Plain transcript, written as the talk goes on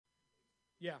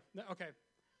Yeah, okay.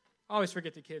 I always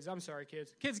forget the kids. I'm sorry,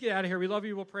 kids. Kids, get out of here. We love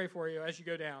you. We'll pray for you as you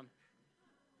go down.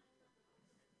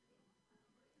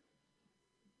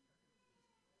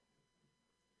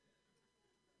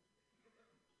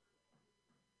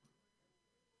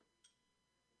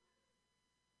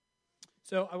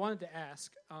 So I wanted to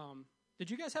ask,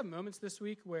 did you guys have moments this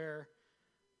week where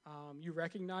you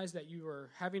recognized that you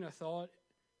were having a thought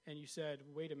and you said,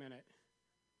 wait a minute,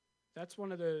 that's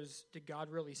one of those did God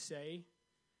really say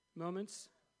moments?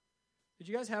 Did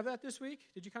you guys have that this week?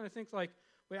 Did you kind of think like,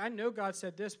 wait, I know God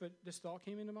said this, but this thought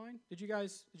came into mind? Did you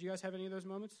guys have any of those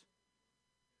moments?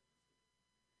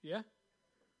 Yeah?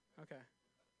 Okay.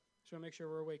 Just want to make sure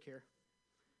we're awake here.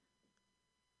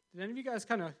 Did any of you guys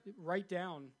kind of write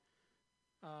down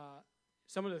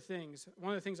some of the things?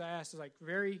 One of the things I asked is like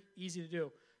very easy to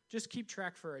do. Just keep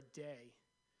track for a day.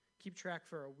 Keep track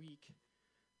for a week.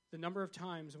 The number of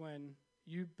times when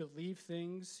you believe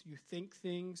things, you think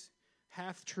things,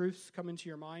 half-truths come into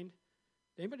your mind.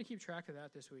 Did anybody keep track of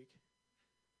that this week?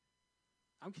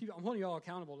 I'm holding you all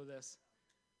accountable to this.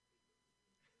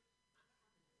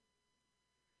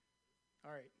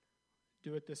 All right.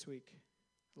 Do it this week.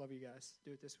 Love you guys.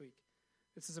 Do it this week.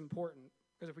 This is important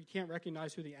because if we can't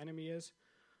recognize who the enemy is,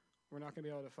 we're not going to be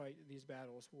able to fight these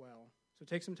battles well. So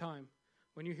take some time.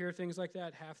 When you hear things like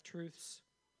that, half-truths,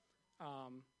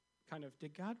 kind of,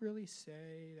 did God really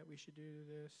say that we should do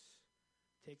this?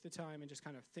 Take the time and just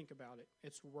kind of think about it.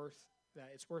 It's worth that.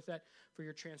 It's worth that for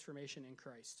your transformation in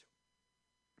Christ.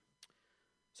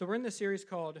 So we're in this series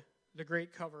called The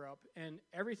Great Cover-Up, and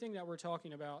everything that we're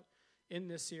talking about in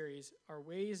this series are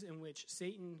ways in which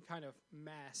Satan kind of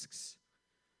masks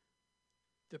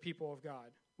the people of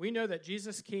God. We know that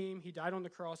Jesus came, he died on the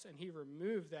cross, and he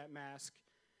removed that mask.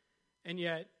 And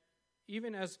yet,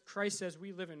 even as Christ says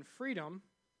we live in freedom,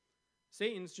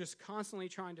 Satan's just constantly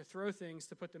trying to throw things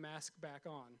to put the mask back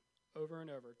on over and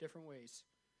over, different ways.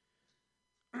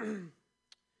 And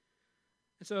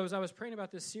so as I was praying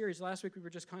about this series, last week we were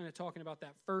just kind of talking about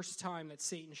that first time that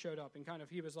Satan showed up, and kind of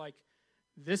he was like,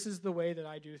 this is the way that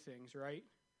I do things, right?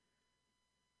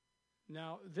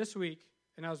 Now, this week,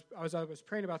 and I was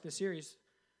praying about this series,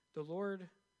 the Lord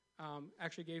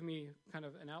actually gave me kind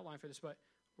of an outline for this, but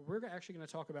we're actually going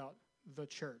to talk about the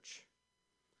church.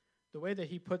 The way that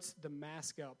he puts the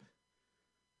mask up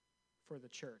for the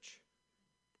church.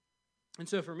 And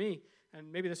so for me,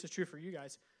 and maybe this is true for you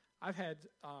guys, I've had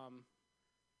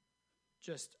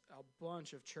just a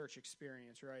bunch of church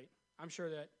experience, right? I'm sure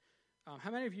that,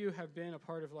 how many of you have been a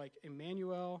part of like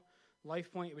Emmanuel,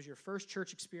 Life Point? It was your first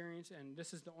church experience, and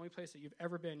this is the only place that you've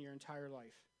ever been your entire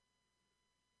life.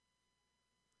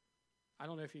 I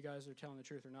don't know if you guys are telling the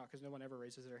truth or not, because no one ever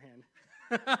raises their hand.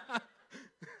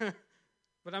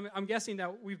 But I'm guessing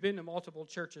that we've been to multiple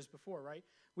churches before, right?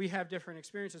 We have different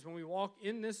experiences. When we walk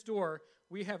in this door,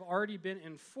 we have already been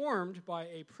informed by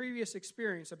a previous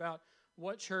experience about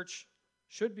what church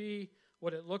should be,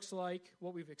 what it looks like,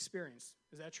 what we've experienced.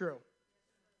 Is that true?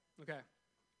 Okay.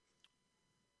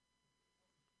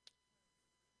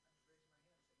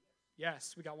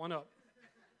 Yes, we got one up.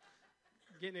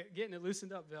 Getting it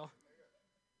loosened up, Bill.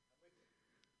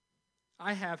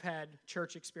 I have had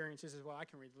church experiences as well. I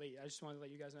can relate. I just wanted to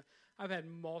let you guys know. I've had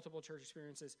multiple church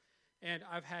experiences, and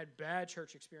I've had bad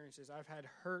church experiences. I've had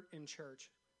hurt in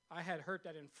church. I had hurt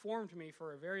that informed me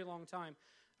for a very long time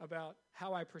about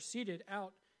how I proceeded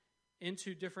out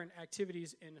into different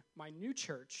activities in my new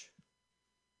church.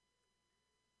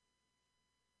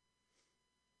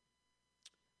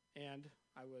 And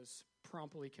I was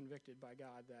promptly convicted by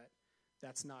God that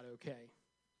that's not okay.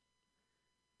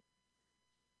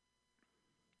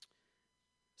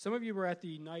 Some of you were at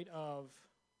the night of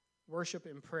worship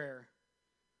and prayer.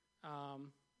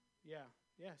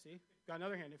 Yeah, see? Got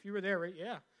another hand. If you were there, right?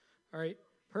 Yeah. All right,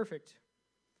 perfect.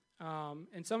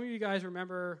 And some of you guys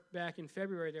remember back in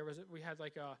February,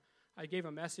 I gave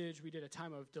a message. We did a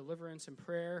time of deliverance and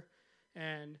prayer.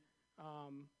 And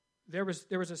there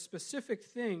was a specific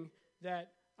thing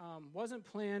that wasn't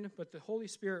planned, but the Holy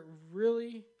Spirit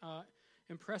really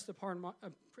impressed upon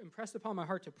my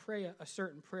heart to pray a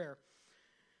certain prayer.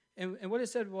 And what it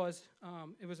said was,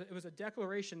 it was a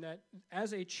declaration that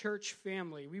as a church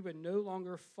family, we would no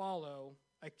longer follow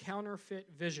a counterfeit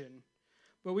vision,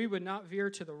 but we would not veer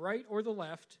to the right or the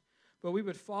left, but we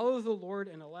would follow the Lord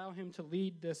and allow him to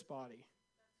lead this body.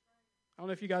 I don't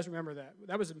know if you guys remember that.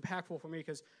 That was impactful for me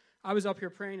because I was up here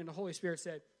praying and the Holy Spirit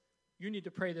said, you need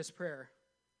to pray this prayer.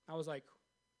 I was like,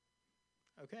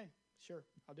 okay, sure,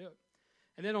 I'll do it.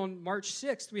 And then on March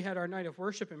 6th, we had our night of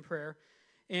worship and prayer,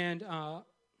 and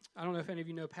I don't know if any of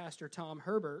you know Pastor Tom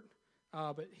Herbert,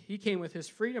 but he came with his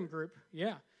Freedom Group.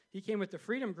 Yeah, he came with the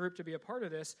Freedom Group to be a part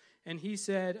of this, and he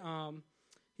said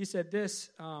this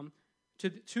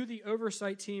to the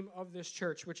oversight team of this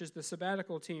church, which is the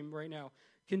sabbatical team right now.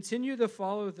 Continue to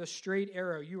follow the straight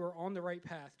arrow. You are on the right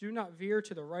path. Do not veer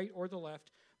to the right or the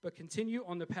left, but continue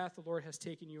on the path the Lord has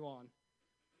taken you on.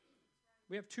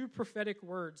 We have 2 prophetic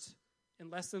words in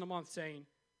less than a month saying,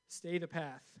 stay the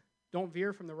path. Don't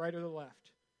veer from the right or the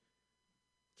left.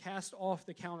 Cast off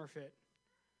the counterfeit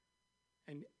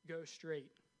and go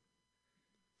straight.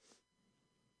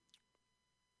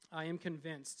 I am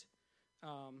convinced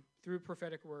through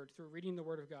prophetic word, through reading the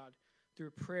Word of God,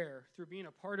 through prayer, through being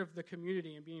a part of the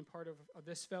community and being part of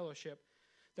this fellowship,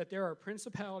 that there are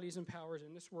principalities and powers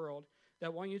in this world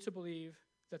that want you to believe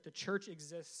that the church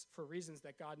exists for reasons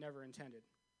that God never intended.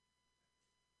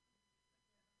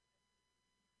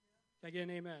 Can I get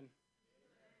an amen?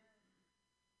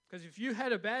 Because if you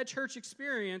had a bad church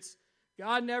experience,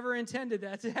 God never intended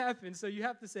that to happen, so you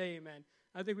have to say amen.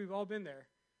 I think we've all been there.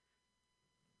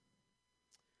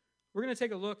 We're going to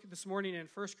take a look this morning in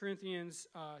 1 Corinthians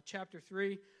chapter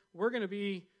 3. We're going to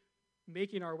be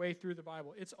making our way through the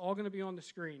Bible. It's all going to be on the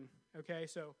screen, okay?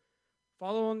 So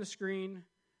follow on the screen,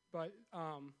 but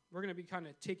we're going to be kind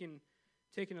of taking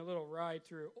a little ride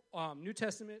through New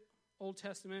Testament, Old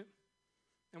Testament,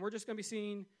 and we're just going to be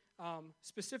seeing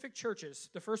specific churches.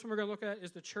 The first one we're going to look at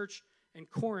is the church in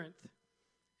Corinth,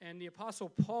 and the Apostle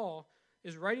Paul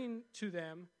is writing to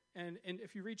them, and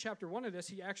if you read chapter 1 of this,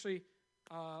 he actually,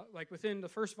 within the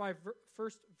first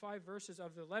five verses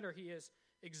of the letter, he is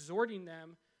exhorting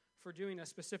them for doing a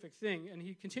specific thing, and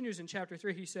he continues in chapter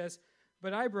 3, he says,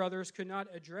 "But I, brothers, could not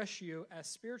address you as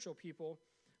spiritual people,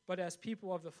 but as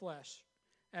people of the flesh,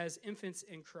 as infants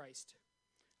in Christ.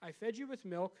 I fed you with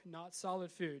milk, not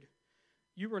solid food.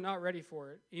 You were not ready for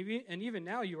it, and even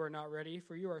now you are not ready,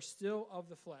 for you are still of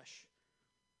the flesh.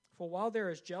 For while there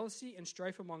is jealousy and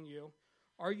strife among you,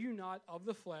 are you not of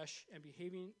the flesh and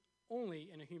behaving only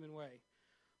in a human way?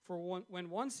 For when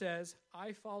one says,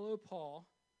 I follow Paul,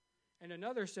 and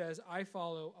another says, I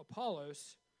follow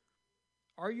Apollos,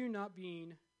 are you not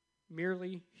being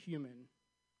merely human?"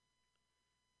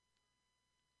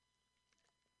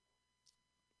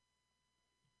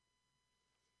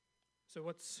 So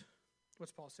what's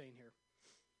Paul saying here?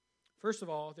 First of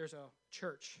all, there's a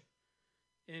church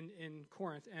in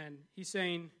Corinth, and he's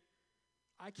saying,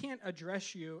 I can't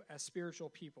address you as spiritual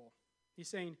people. He's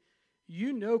saying,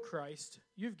 you know Christ,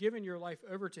 you've given your life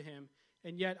over to him,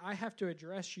 and yet I have to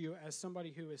address you as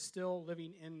somebody who is still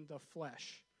living in the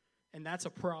flesh, and that's a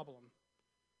problem.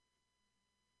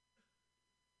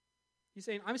 He's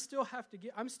saying, I'm still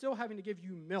having to give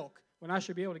you milk when I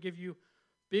should be able to give you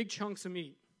big chunks of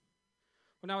meat.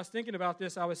 When I was thinking about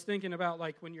this, I was thinking about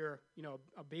like when you're,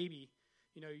 a baby,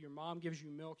 your mom gives you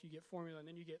milk, you get formula, and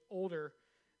then you get older,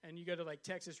 and you go to like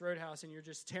Texas Roadhouse, and you're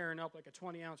just tearing up like a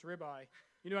 20-ounce ribeye.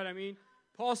 You know what I mean?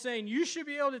 Paul's saying, you should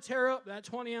be able to tear up that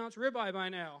 20-ounce ribeye by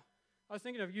now. I was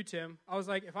thinking of you, Tim. I was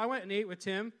like, if I went and ate with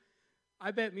Tim, I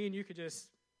bet me and you could just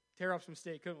tear up some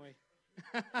steak, couldn't we?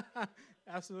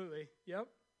 Absolutely. Yep.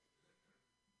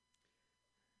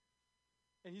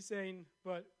 And he's saying,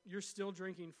 but you're still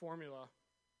drinking formula.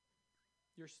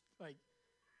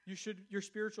 You're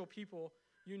spiritual people.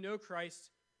 You know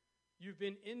Christ. You've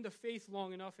been in the faith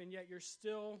long enough, and yet you're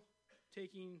still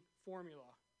taking formula.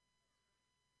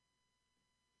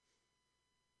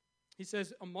 He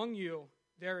says, among you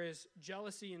there is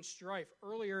jealousy and strife.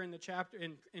 Earlier in the chapter,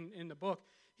 in the book,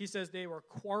 he says they were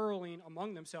quarreling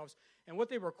among themselves. And what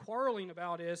they were quarreling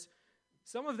about is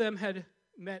some of them had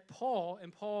met Paul,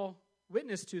 and Paul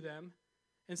witnessed to them,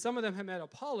 and some of them had met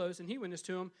Apollos, and he witnessed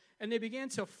to them, and they began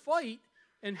to fight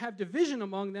and have division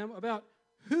among them about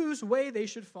whose way they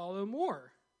should follow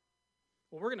more.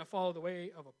 Well, we're going to follow the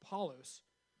way of Apollos.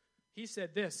 He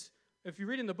said this. If you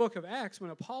read in the book of Acts,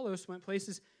 when Apollos went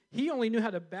places, he only knew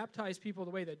how to baptize people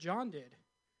the way that John did.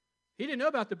 He didn't know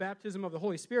about the baptism of the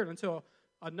Holy Spirit until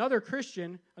another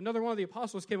Christian, another one of the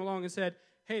apostles came along and said,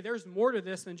 hey, there's more to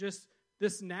this than just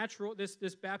this natural,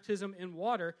 this baptism in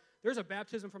water. There's a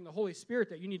baptism from the Holy Spirit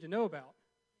that you need to know about.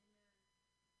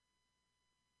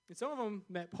 And some of them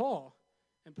met Paul.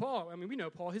 And Paul, we know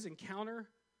Paul, his encounter,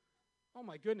 oh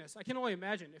my goodness, I can only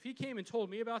imagine. If he came and told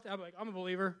me about that, I'd be like, I'm a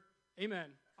believer. Amen.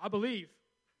 I believe.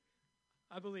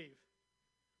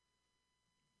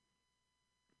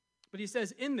 But he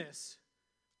says, in this,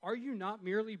 are you not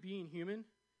merely being human?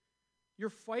 You're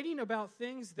fighting about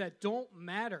things that don't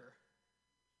matter.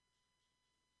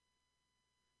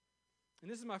 And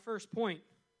this is my first point.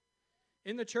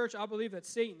 In the church, I believe that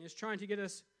Satan is trying to get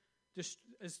us,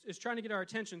 is trying to get our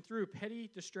attention through petty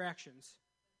distractions.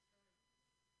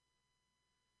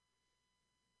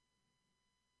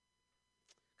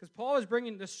 Because Paul is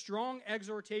bringing this strong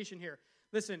exhortation here.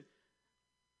 Listen,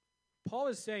 Paul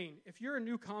is saying, if you're a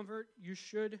new convert, you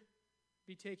should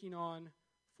be taking on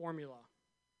formula.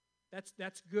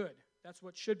 That's good. That's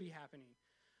what should be happening.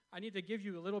 I need to give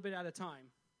you a little bit at a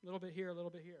time. A little bit here, a little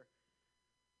bit here.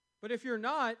 But if you're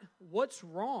not, what's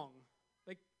wrong?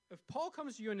 Like, if Paul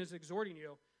comes to you and is exhorting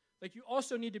you, like, you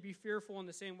also need to be fearful in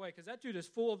the same way, because that dude is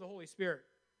full of the Holy Spirit.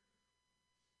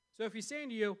 So if he's saying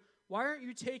to you, why aren't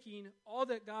you taking all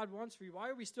that God wants for you? Why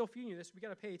are we still feeding you this? We got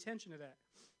to pay attention to that.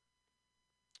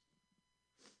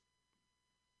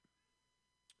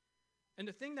 And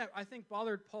the thing that I think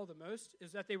bothered Paul the most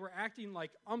is that they were acting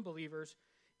like unbelievers,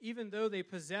 even though they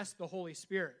possessed the Holy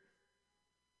Spirit.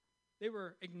 They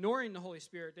were ignoring the Holy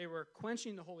Spirit. They were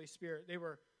quenching the Holy Spirit. They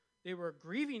were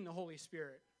grieving the Holy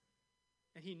Spirit.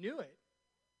 And he knew it.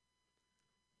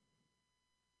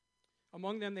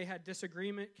 Among them, they had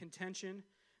disagreement, contention.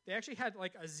 They actually had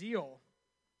like a zeal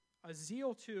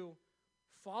to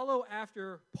follow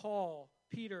after Paul,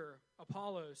 Peter,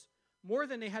 Apollos, more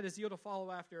than they had a zeal to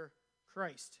follow after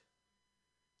Christ.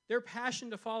 Their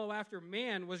passion to follow after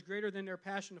man was greater than their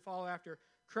passion to follow after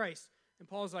Christ. And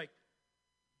Paul's like,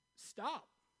 stop.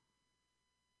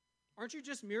 Aren't you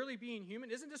just merely being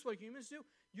human? Isn't this what humans do?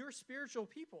 You're spiritual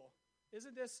people.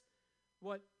 Isn't this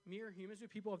what mere humans do?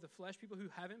 People of the flesh, people who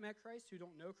haven't met Christ, who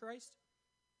don't know Christ?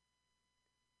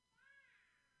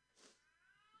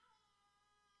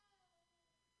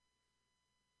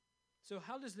 So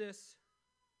how does this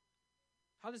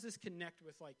connect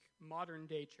with like modern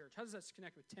day church? How does this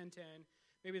connect with 1010,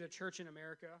 maybe the church in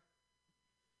America?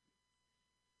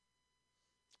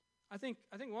 I think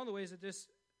one of the ways that this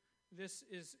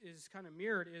is kind of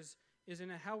mirrored is in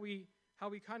how we've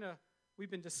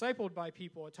been discipled by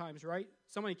people at times, right?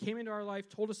 Somebody came into our life,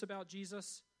 told us about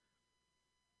Jesus.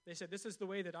 They said, this is the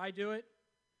way that I do it.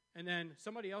 And then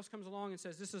somebody else comes along and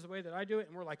says, this is the way that I do it.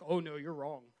 And we're like, oh, no, you're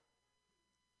wrong.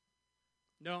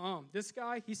 No, this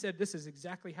guy, he said, this is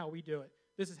exactly how we do it.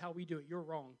 This is how we do it. You're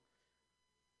wrong.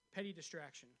 Petty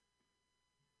distraction.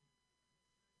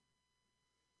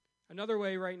 Another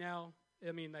way right now,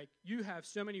 I mean, like, you have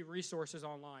so many resources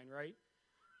online, right?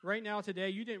 Right now, today,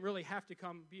 you didn't really have to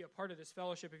come be a part of this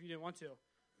fellowship if you didn't want to.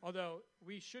 Although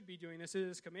we should be doing this, it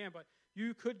is command, but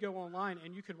you could go online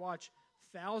and you could watch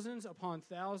thousands upon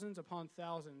thousands upon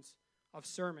thousands of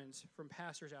sermons from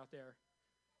pastors out there.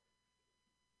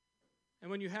 And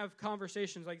when you have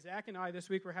conversations, like Zach and I this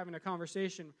week were having a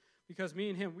conversation because me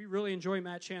and him, we really enjoy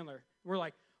Matt Chandler. We're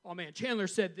like, oh man, Chandler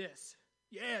said this.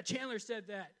 Yeah, Chandler said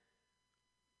that.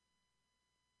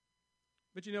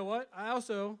 But you know what? I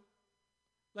also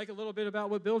like a little bit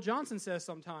about what Bill Johnson says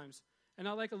sometimes. And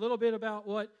I like a little bit about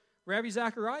what Ravi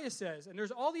Zacharias says. And there's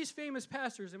all these famous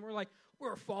pastors, and we're like,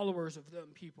 we're followers of them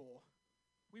people.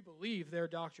 We believe their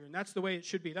doctrine. That's the way it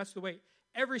should be. That's the way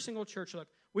every single church look.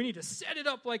 We need to set it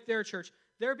up like their church.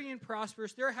 They're being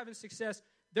prosperous. They're having success.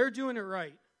 They're doing it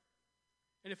right.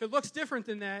 And if it looks different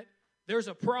than that, there's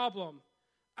a problem.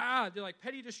 They're like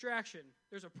petty distraction.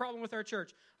 There's a problem with our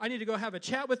church. I need to go have a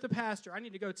chat with the pastor. I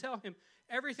need to go tell him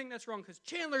everything that's wrong because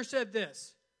Chandler said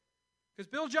this. Because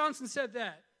Bill Johnson said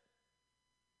that.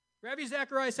 Ravi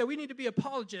Zacharias said we need to be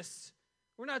apologists.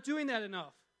 We're not doing that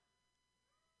enough.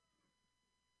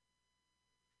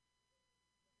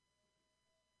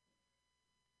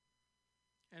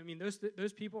 I mean,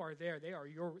 those people are there.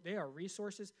 They are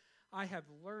resources. I have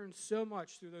learned so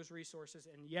much through those resources,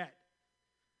 and yet,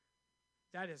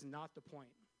 that is not the point.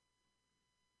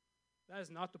 That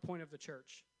is not the point of the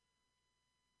church.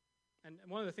 And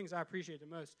one of the things I appreciate the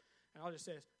most, and I'll just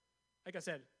say this, like I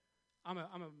said, I'm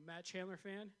a Matt Chandler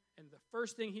fan, and the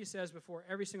first thing he says before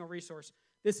every single resource,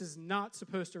 this is not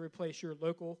supposed to replace your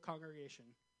local congregation.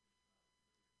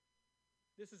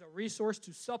 This is a resource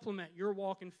to supplement your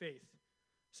walk in faith.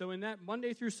 So in that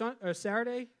Monday through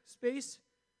Saturday space,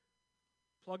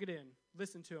 plug it in.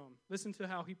 Listen to him. Listen to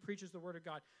how he preaches the Word of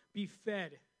God. Be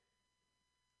fed.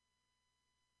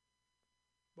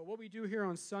 But what we do here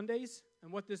on Sundays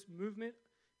and what this movement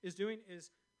is doing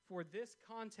is for this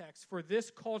context, for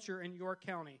this culture in York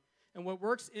County, and what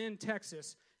works in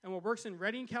Texas and what works in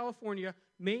Redding, California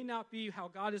may not be how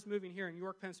God is moving here in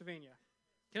York, Pennsylvania.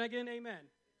 Can I get an amen?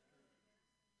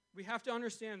 We have to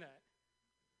understand that.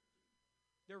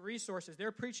 They're resources.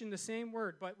 They're preaching the same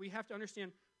word, but we have to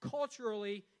understand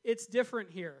culturally it's different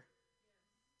here.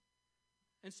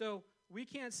 And so we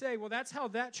can't say, well, that's how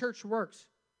that church works.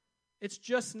 It's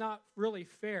just not really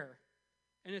fair,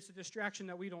 and it's a distraction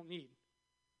that we don't need.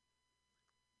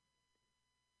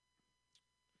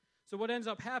 So what ends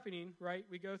up happening, right,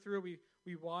 we go through,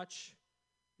 we watch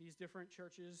these different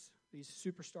churches, these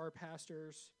superstar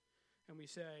pastors, and we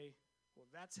say,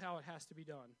 Well, that's how it has to be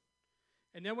done.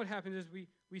 And then what happens is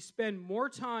we spend more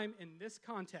time in this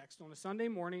context on a Sunday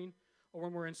morning or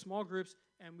when we're in small groups,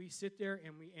 and we sit there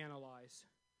and we analyze.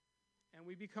 And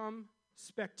we become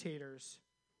spectators.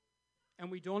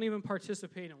 And we don't even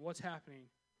participate in what's happening.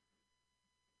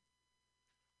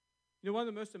 You know, one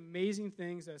of the most amazing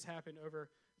things that has happened over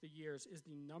the years is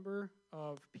the number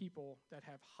of people that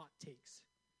have hot takes.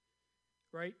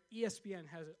 Right? ESPN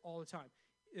has it all the time.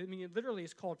 I mean, it literally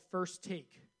is called First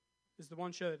Take, is the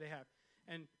one show that they have.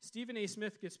 And Stephen A.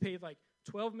 Smith gets paid like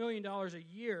 $12 million a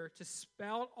year to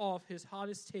spout off his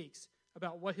hottest takes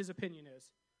about what his opinion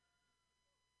is.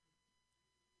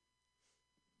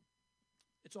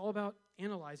 It's all about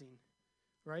analyzing,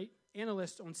 right?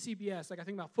 Analysts on CBS, like I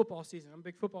think about football season. I'm a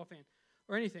big football fan.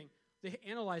 Or anything. They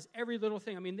analyze every little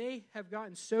thing. I mean, they have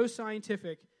gotten so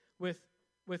scientific with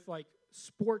like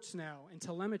sports now and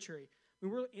telemetry. I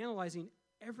mean, we're analyzing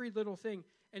every little thing.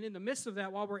 And in the midst of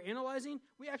that, while we're analyzing,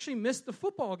 we actually missed the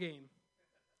football game.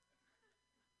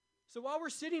 So while we're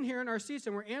sitting here in our seats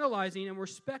and we're analyzing and we're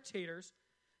spectators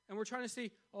and we're trying to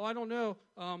see, oh, I don't know,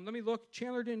 let me look,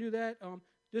 Chandler didn't do that,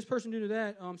 this person didn't do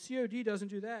that, COD doesn't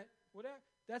do that, whatever.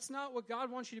 That's not what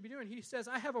God wants you to be doing. He says,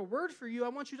 I have a word for you. I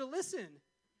want you to listen.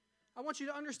 I want you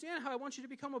to understand how I want you to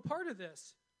become a part of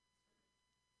this.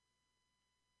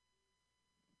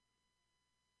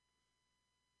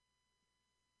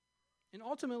 And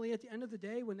ultimately, at the end of the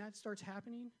day, when that starts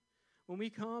happening, when we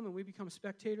come and we become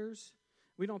spectators,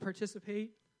 we don't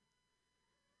participate,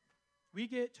 we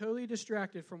get totally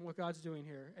distracted from what God's doing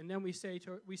here. And then we say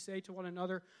to one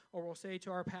another, or we'll say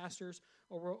to our pastors,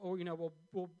 or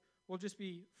we'll just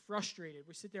be frustrated.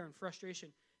 We sit there in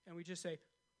frustration, and we just say,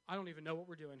 I don't even know what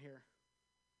we're doing here.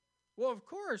 Well, of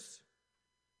course,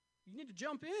 you need to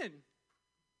jump in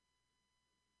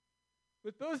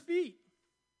with both feet.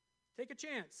 Take a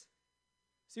chance.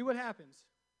 See what happens.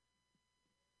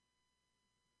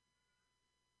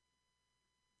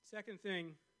 Second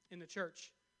thing in the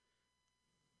church,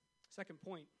 second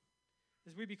point,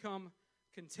 is we become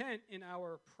content in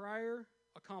our prior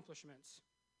accomplishments.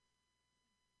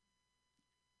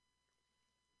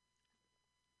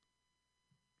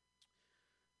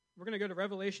 We're going to go to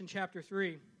Revelation chapter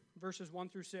 3, verses 1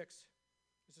 through 6.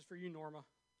 This is for you, Norma.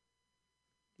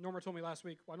 Norma told me last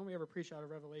week, why don't we ever preach out of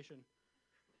Revelation?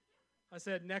 I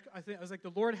said, I was like,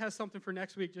 the Lord has something for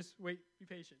next week. Just wait, be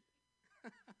patient.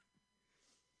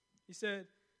 He said,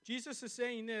 Jesus is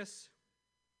saying this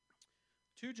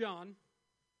to John,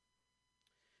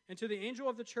 and to the angel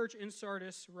of the church in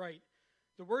Sardis write,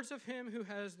 the words of him who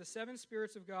has the 7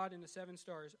 spirits of God and the 7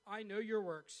 stars. I know your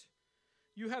works.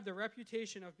 You have the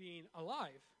reputation of being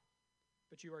alive,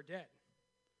 but you are dead.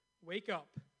 Wake up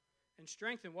and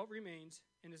strengthen what remains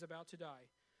and is about to die.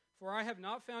 For I have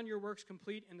not found your works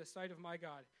complete in the sight of my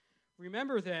God.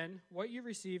 Remember then what you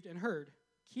received and heard.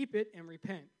 Keep it and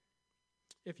repent.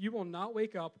 If you will not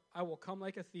wake up, I will come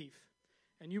like a thief,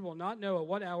 and you will not know at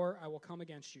what hour I will come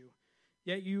against you.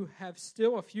 Yet you have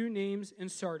still a few names in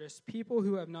Sardis, people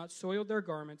who have not soiled their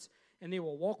garments, and they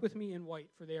will walk with me in white,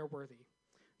 for they are worthy.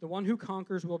 The one who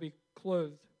conquers will be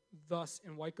clothed thus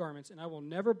in white garments, and I will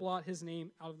never blot his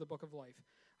name out of the book of life.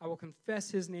 I will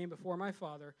confess his name before my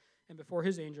Father and before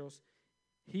his angels.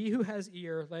 He who has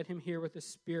ear, let him hear what the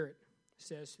Spirit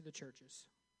says to the churches.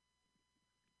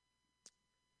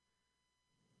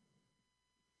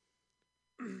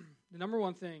 The number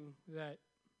one thing that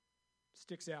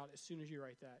sticks out as soon as you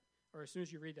write that, or as soon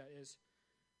as you read that, is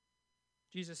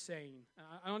Jesus saying,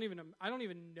 I don't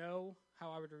even know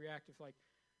how I would react if like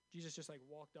Jesus just like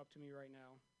walked up to me right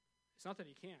now. It's not that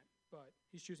he can't, but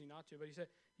he's choosing not to. But he said,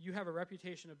 you have a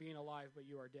reputation of being alive, but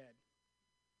you are dead.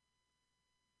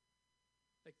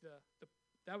 Like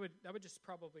that would just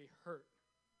probably hurt.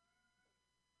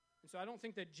 And so I don't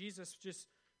think that Jesus just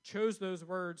chose those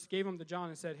words, gave them to John,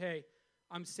 and said, hey,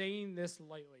 I'm saying this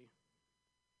lightly.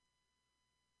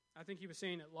 I think he was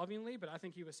saying it lovingly, but I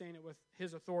think he was saying it with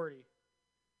his authority.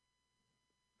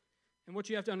 And what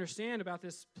you have to understand about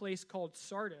this place called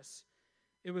Sardis,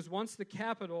 it was once the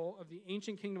capital of the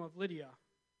ancient kingdom of Lydia.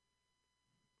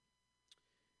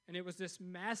 And it was this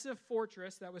massive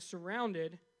fortress that was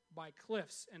surrounded by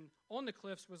cliffs. And on the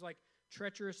cliffs was like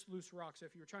treacherous loose rocks. So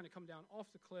if you were trying to come down off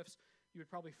the cliffs, you would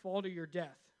probably fall to your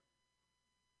death.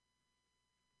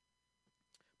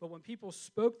 But when people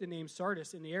spoke the name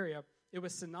Sardis in the area, it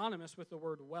was synonymous with the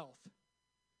word wealth.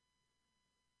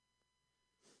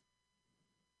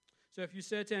 So if you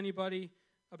said to anybody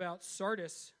about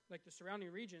Sardis, like the surrounding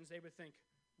regions, they would think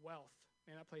wealth.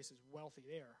 Man, that place is wealthy.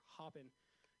 They are hopping.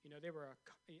 You know, they were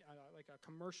like a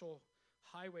commercial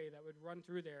highway that would run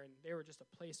through there, and they were just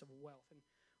a place of wealth. And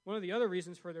One of the other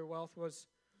reasons for their wealth was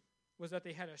that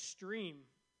they had a stream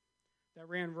that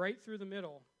ran right through the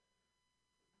middle,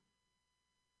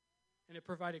 and it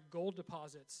provided gold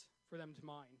deposits for them to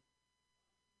mine.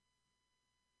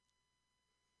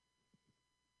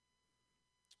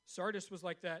 Sardis was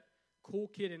like that cool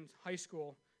kid in high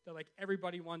school that like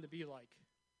everybody wanted to be like.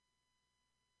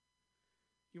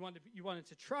 You wanted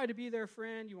to try to be their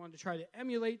friend. You wanted to try to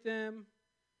emulate them.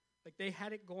 Like they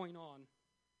had it going on.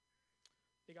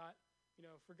 They got,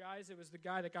 for guys, it was the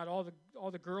guy that got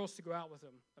all the girls to go out with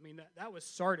him. I mean, that was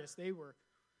Sardis. They were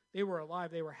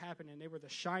alive. They were happening. They were the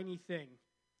shiny thing.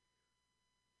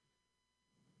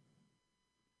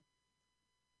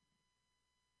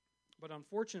 But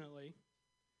unfortunately,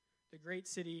 the great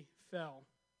city fell.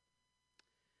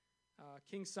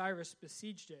 King Cyrus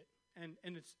besieged it, and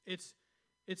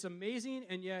it's amazing,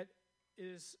 and yet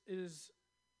it is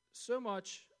so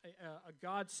much a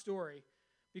God story,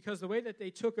 because the way that they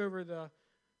took over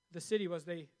the city was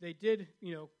they did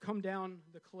come down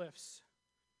the cliffs,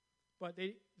 but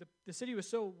the city was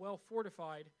so well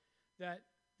fortified that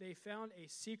they found a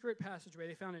secret passageway.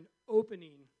 They found an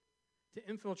opening to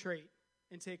infiltrate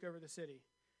and take over the city.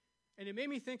 And it made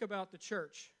me think about the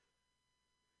church.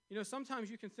 Sometimes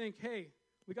you can think, hey,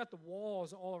 we got the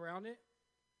walls all around it,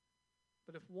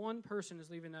 but if one person is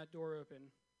leaving that door open,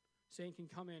 Satan can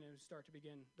come in and start to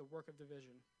begin the work of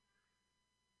division.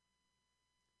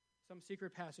 Some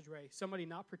secret passageway, somebody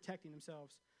not protecting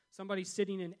themselves, somebody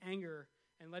sitting in anger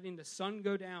and letting the sun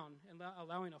go down and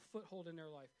allowing a foothold in their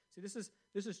life. See, this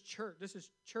is church. This is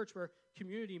church where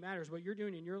community matters. What you're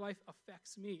doing in your life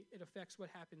affects me. It affects what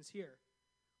happens here.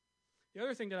 The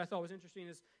other thing that I thought was interesting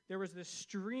is there was this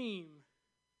stream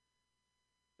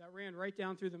that ran right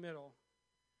down through the middle.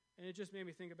 And it just made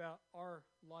me think about our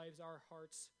lives, our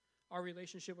hearts, our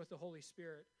relationship with the Holy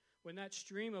Spirit. When that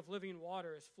stream of living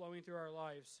water is flowing through our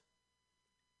lives,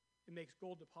 it makes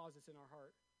gold deposits in our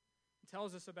heart. It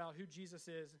tells us about who Jesus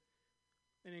is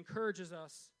and encourages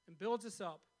us and builds us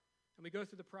up, and we go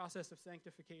through the process of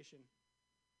sanctification.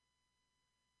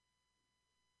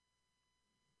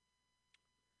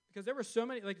 Because there were so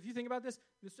many, if you think about this,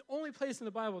 it's the only place in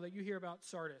the Bible that you hear about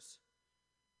Sardis.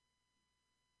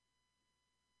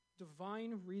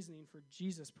 Divine reasoning for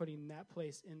Jesus putting that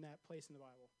place in the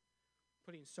Bible.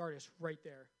 Putting Sardis right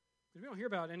there. Because we don't hear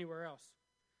about it anywhere else.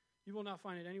 You will not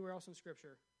find it anywhere else in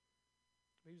Scripture.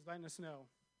 He was letting us know.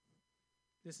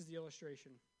 This is the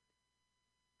illustration.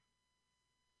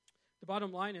 The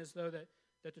bottom line is, though, that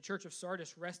the church of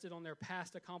Sardis rested on their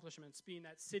past accomplishments, being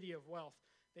that city of wealth.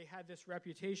 They had this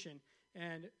reputation.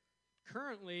 And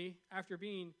currently, after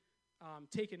being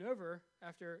taken over,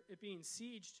 after it being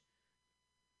sieged,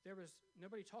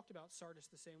 nobody talked about Sardis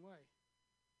the same way.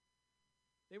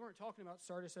 They weren't talking about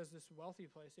Sardis as this wealthy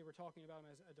place. They were talking about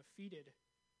them as a defeated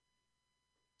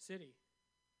city,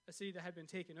 a city that had been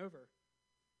taken over.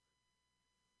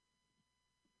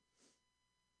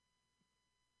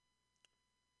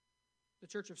 The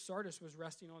church of Sardis was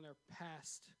resting on their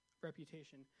past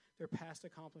reputation, their past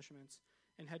accomplishments,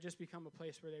 and had just become a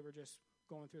place where they were just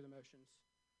going through the motions.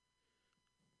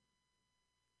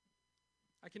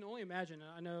 I can only imagine,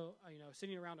 I know,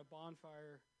 sitting around a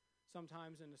bonfire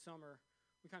sometimes in the summer,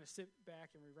 we kind of sit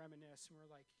back and we reminisce, and we're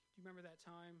like, do you remember that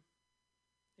time?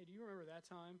 Hey, do you remember that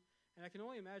time? And I can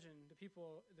only imagine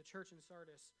the church in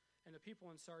Sardis, and the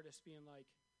people in Sardis being like,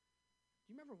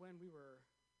 do you remember when we were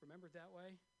remembered that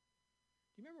way?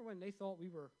 Do you remember when they thought we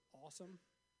were awesome?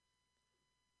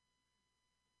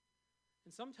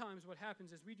 And sometimes what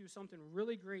happens is we do something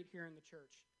really great here in the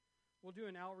church. We'll do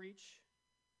an outreach.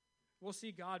 We'll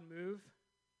see God move,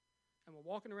 and we're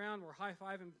walking around, we're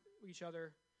high-fiving each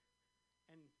other,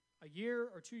 and a year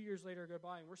or 2 years later go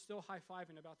by, and we're still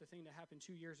high-fiving about the thing that happened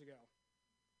 2 years ago.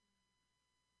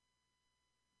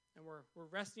 And we're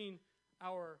resting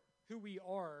who we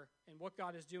are and what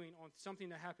God is doing on something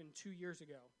that happened 2 years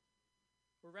ago.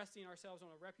 We're resting ourselves on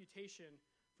a reputation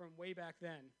from way back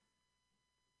then.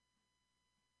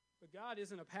 But God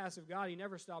isn't a passive God. He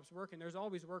never stops working. There's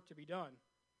always work to be done.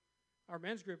 Our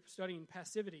men's group studying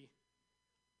passivity.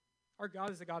 Our God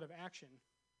is a God of action.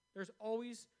 There's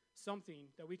always something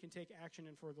that we can take action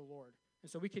in for the Lord. And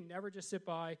so we can never just sit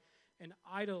by and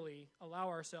idly allow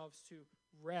ourselves to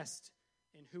rest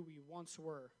in who we once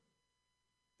were.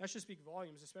 That should speak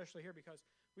volumes, especially here, because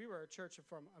we were a church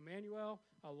from Emmanuel,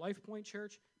 a Life Point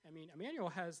church. I mean, Emmanuel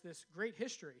has this great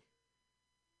history,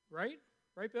 right?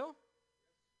 Right, Bill?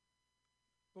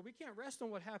 But we can't rest on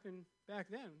what happened back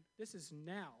then. This is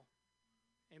now.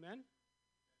 Amen?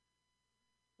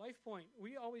 Life Point,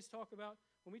 we always talk about,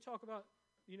 when we talk about,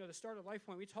 the start of Life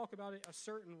Point, we talk about it a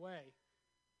certain way.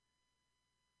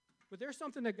 But there's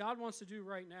something that God wants to do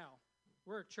right now.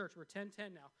 We're a church. We're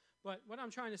 10-10 now. But what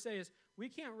I'm trying to say is we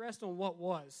can't rest on what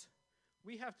was.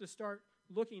 We have to start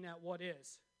looking at what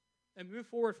is and move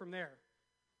forward from there.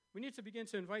 We need to begin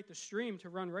to invite the stream to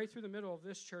run right through the middle of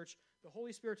this church, the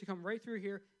Holy Spirit to come right through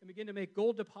here and begin to make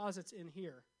gold deposits in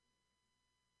here.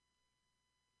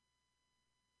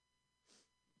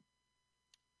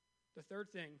 The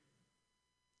third thing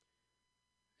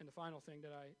and the final thing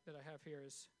that I have here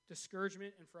is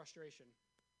discouragement and frustration.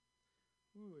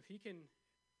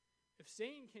 If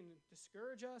Satan can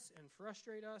discourage us and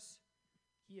frustrate us,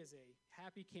 he is a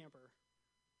happy camper.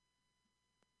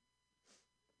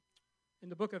 In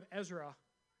the book of Ezra,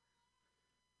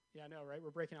 yeah, I know, right?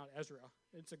 We're breaking out Ezra.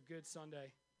 It's a good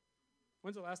Sunday.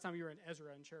 When's the last time you were in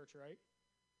Ezra in church, right?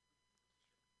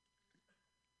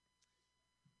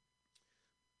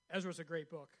 Ezra's a great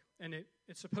book, and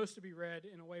it's supposed to be read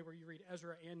in a way where you read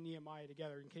Ezra and Nehemiah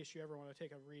together in case you ever want to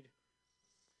take a read.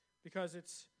 Because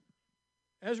it's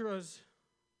Ezra's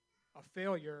a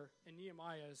failure and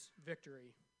Nehemiah's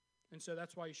victory. And so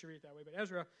that's why you should read it that way. But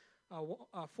Ezra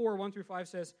 4, 1 through 5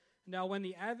 says, "Now when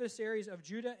the adversaries of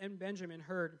Judah and Benjamin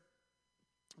heard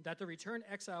that the returned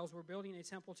exiles were building a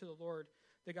temple to the Lord,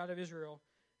 the God of Israel,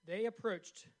 they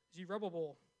approached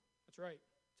Zerubbabel." That's right.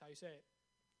 That's how you say it.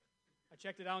 I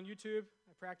checked it out on YouTube.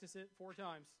 I practiced it 4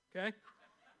 times. Okay?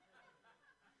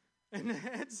 And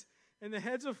the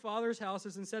heads of fathers'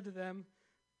 houses and said to them,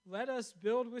 "Let us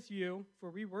build with you, for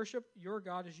we worship your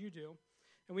God as you do.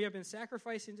 And we have been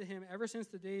sacrificing to him ever since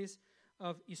the days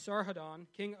of Esarhaddon,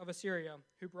 king of Assyria,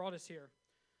 who brought us here."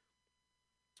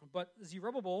 But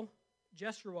Zerubbabel,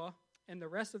 Jeshua, and the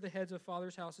rest of the heads of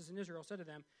fathers' houses in Israel said to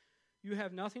them, "You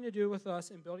have nothing to do with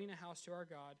us in building a house to our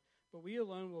God, but we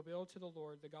alone will build to the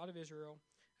Lord, the God of Israel,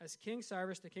 as King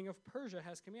Cyrus, the king of Persia,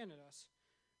 has commanded us."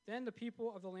 Then the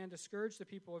people of the land discouraged the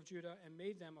people of Judah and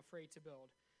made them afraid to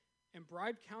build, and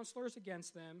bribed counselors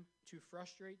against them to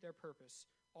frustrate their purpose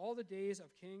all the days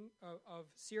of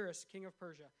Cyrus, king of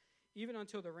Persia, even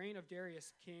until the reign of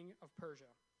Darius, king of Persia.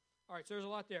 All right, so there's a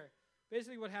lot there.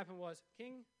 Basically what happened was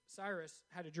King Cyrus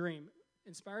had a dream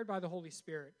inspired by the Holy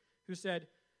Spirit who said,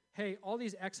 "Hey, all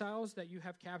these exiles that you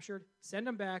have captured, send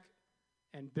them back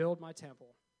and build my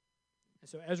temple." And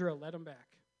so Ezra led them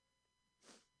back.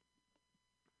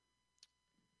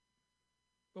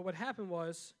 But what happened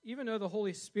was, even though the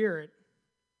Holy Spirit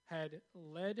had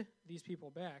led these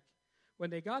people back, when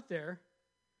they got there,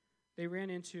 they ran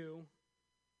into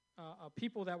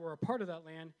people that were a part of that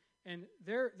land, and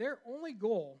their only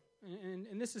goal,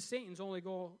 and this is Satan's only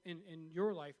goal in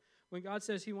your life, when God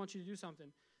says he wants you to do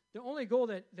something, the only goal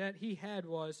that he had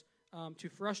was to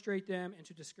frustrate them and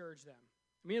to discourage them.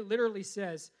 I mean, it literally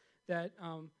says that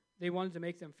they wanted to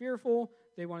make them fearful,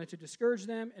 they wanted to discourage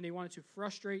them, and they wanted to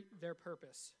frustrate their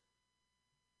purpose.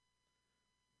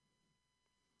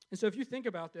 And so if you think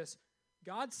about this,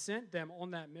 God sent them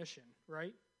on that mission,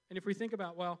 right? And if we think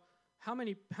about, well, how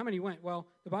many went? Well,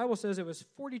 the Bible says it was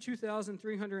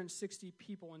 42,360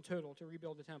 people in total to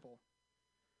rebuild the temple.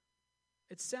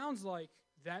 It sounds like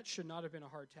that should not have been a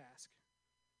hard task.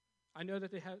 I know that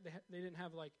they didn't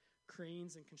have like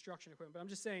cranes and construction equipment, but I'm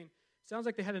just saying, it sounds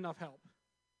like they had enough help.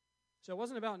 So it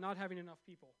wasn't about not having enough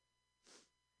people.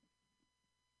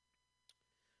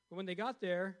 But when they got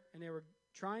there and they were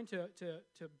trying to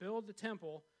build the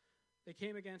temple, they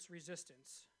came against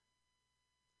resistance.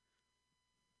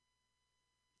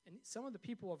 And some of the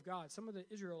people of God, some of the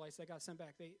Israelites that got sent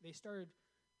back, they started,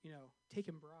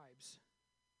 taking bribes.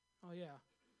 Oh, yeah,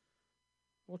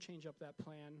 we'll change up that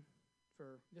plan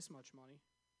for this much money.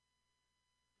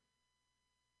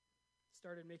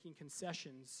 Started making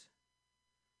concessions.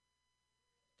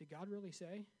 Did God really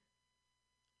say?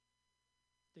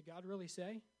 Did God really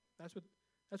say? That's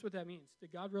what that means.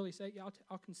 Did God really say? Yeah,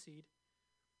 I'll concede.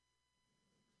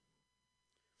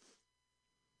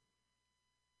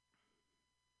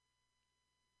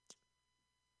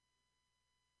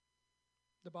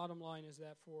 The bottom line is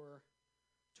that for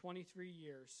 23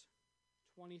 years,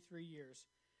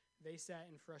 they sat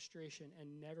in frustration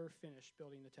and never finished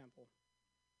building the temple.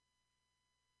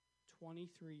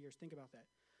 23 years. Think about that.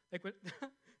 Like, what,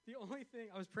 the only thing,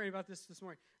 I was praying about this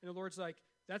morning, and the Lord's like,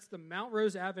 that's the Mount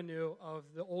Rose Avenue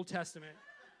of the Old Testament.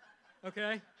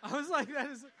 Okay? I was like, that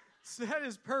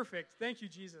is perfect. Thank you,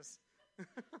 Jesus.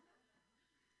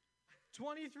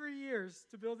 23 years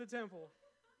to build the temple.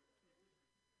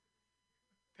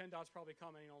 PennDOT's probably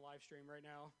commenting on live stream right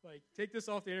now. Like, take this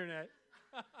off the internet.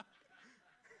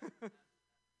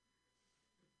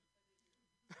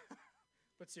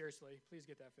 But seriously, please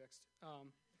get that fixed.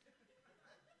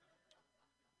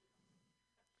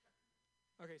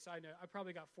 Okay, side note, I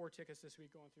probably got 4 tickets this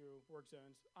week going through work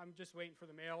zones. I'm just waiting for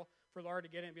the mail for Laura to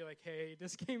get it and be like, hey,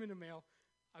 this came in the mail.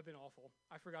 I've been awful.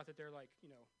 I forgot that they're like,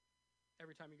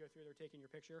 every time you go through, they're taking your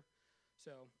picture.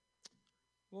 So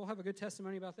we'll have a good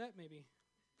testimony about that maybe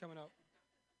coming up.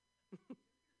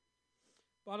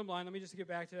 Bottom line, let me just get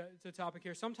back to the topic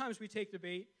here. Sometimes we take the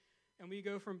bait and we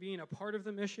go from being a part of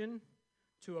the mission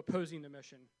to opposing the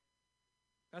mission.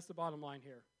 That's the bottom line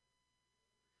here.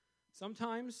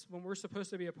 Sometimes when we're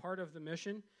supposed to be a part of the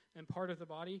mission and part of the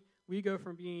body, we go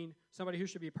from being somebody who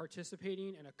should be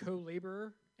participating and a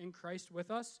co-laborer in Christ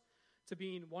with us to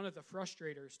being one of the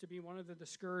frustrators, to being one of the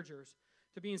discouragers,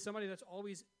 to being somebody that's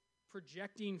always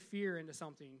projecting fear into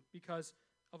something because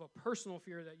of a personal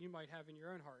fear that you might have in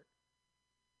your own heart.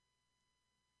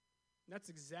 And that's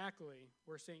exactly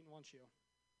where Satan wants you.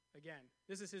 Again,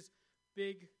 this is his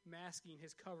big masking,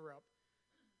 his cover-up.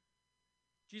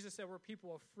 Jesus said we're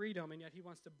people of freedom, and yet he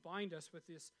wants to bind us with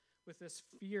this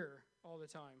fear all the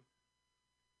time.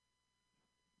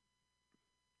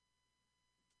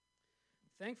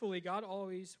 Thankfully, God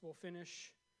always will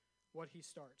finish what he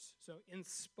starts. So in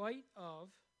spite of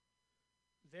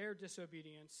their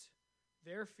disobedience,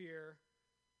 their fear,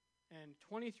 and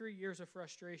 23 years of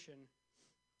frustration,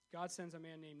 God sends a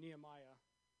man named Nehemiah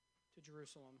to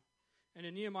Jerusalem. And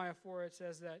in Nehemiah 4, it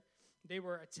says that they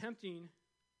were attempting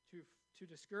to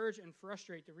discourage and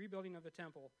frustrate the rebuilding of the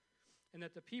temple, and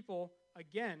that the people,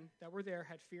 again, that were there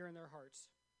had fear in their hearts.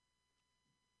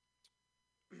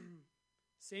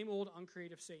 Same old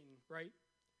uncreative Satan, right?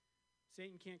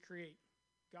 Satan can't create.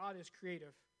 God is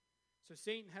creative. So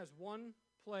Satan has one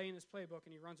play in his playbook,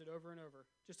 and he runs it over and over,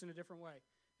 just in a different way,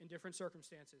 in different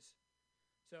circumstances.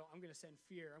 So I'm going to send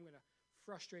fear. I'm going to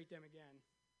frustrate them again.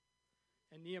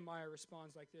 And Nehemiah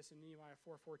responds like this in Nehemiah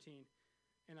 4:14.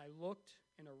 And I looked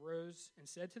and arose and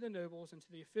said to the nobles and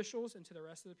to the officials and to the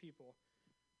rest of the people,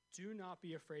 do not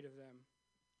be afraid of them.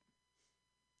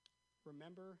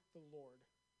 Remember the Lord,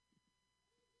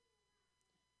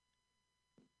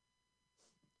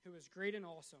 who is great and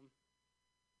awesome,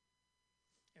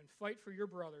 and fight for your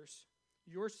brothers,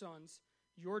 your sons,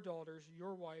 your daughters,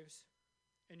 your wives,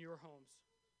 and your homes.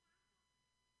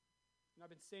 And I've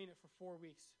been saying it for 4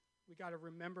 weeks. We got to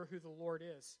remember who the Lord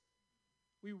is.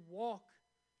 We walk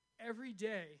every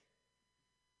day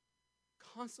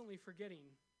constantly forgetting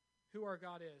who our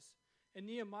God is. And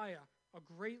Nehemiah, a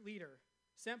great leader,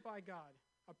 sent by God,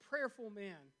 a prayerful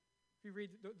man, if you read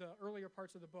the earlier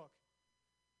parts of the book,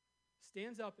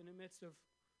 stands up in the midst of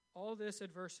all this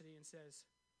adversity and says,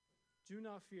 do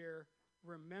not fear,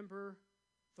 remember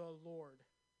the Lord.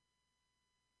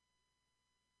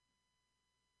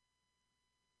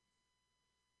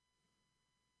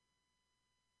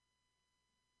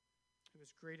 It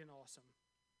was great and awesome.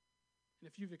 And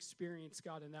if you've experienced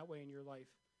God in that way in your life,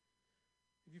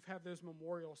 if you've had those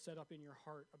memorials set up in your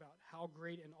heart about how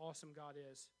great and awesome God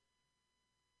is,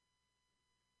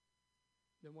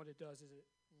 then what it does is it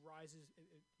rises,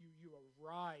 you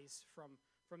arise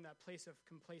from that place of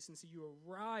complacency. You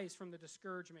arise from the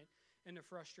discouragement and the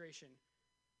frustration.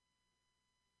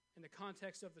 In the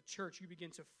context of the church, you begin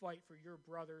to fight for your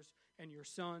brothers and your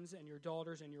sons and your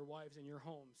daughters and your wives and your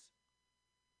homes.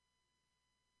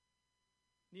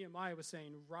 Nehemiah was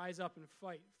saying, rise up and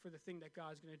fight for the thing that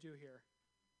God's going to do here.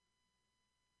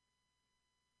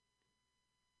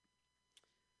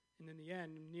 And in the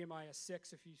end, Nehemiah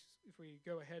 6, if we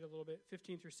go ahead a little bit,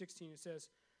 15 through 16, it says,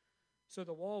 so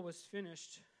the wall was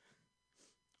finished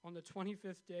on the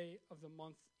 25th day of the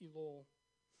month Elul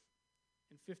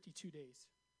in 52 days.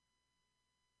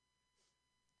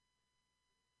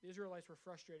 The Israelites were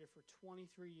frustrated for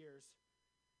 23 years.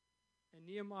 And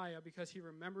Nehemiah, because he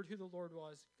remembered who the Lord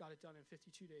was, got it done in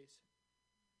 52 days.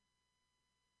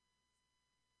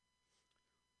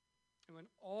 And when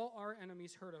all our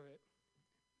enemies heard of it,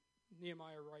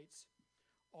 Nehemiah writes,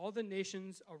 all the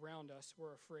nations around us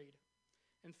were afraid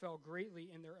and fell greatly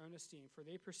in their own esteem, for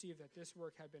they perceived that this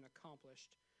work had been accomplished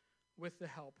with the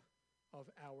help of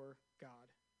our God.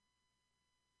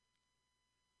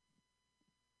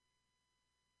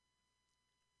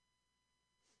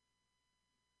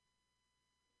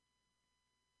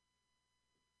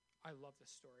 I love this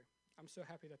story. I'm so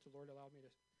happy that the Lord allowed me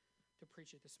to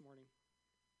preach it this morning.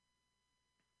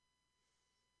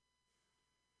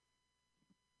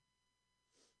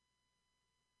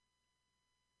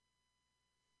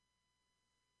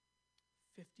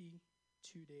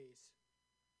 "52 days.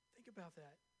 Think about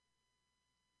that.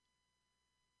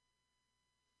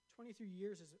 23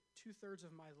 years is 2/3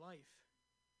 of my life.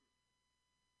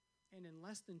 And in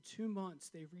less than 2 months,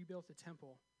 they rebuilt the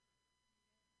temple.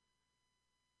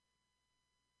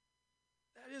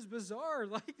 That is bizarre.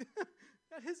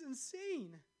 That is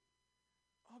insane.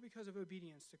 All because of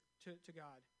obedience to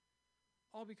God.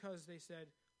 All because they said,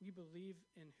 we believe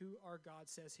in who our God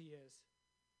says he is.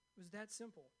 It was that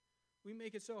simple. We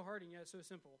make it so hard and yet it's so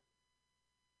simple.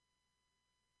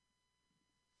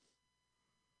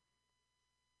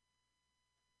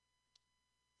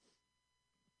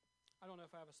 I don't know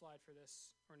if I have a slide for this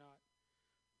or not,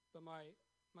 but my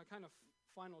kind of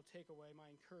final takeaway, my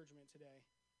encouragement today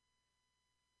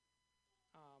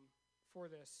for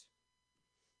this.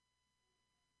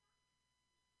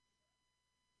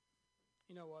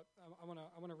 You know what? I want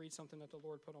to read something that the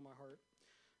Lord put on my heart.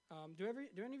 Do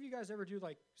any of you guys ever do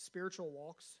like spiritual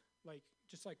walks? Like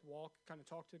just like walk, kind of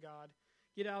talk to God,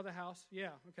 get out of the house?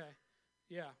 Yeah, okay.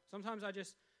 Yeah. Sometimes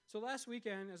so last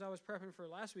weekend, as I was prepping for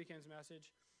last weekend's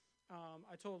message,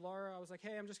 I told Laura, I was like,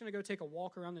 hey, I'm just going to go take a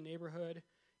walk around the neighborhood.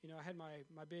 You know, I had my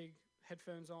big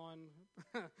headphones on.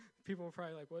 People were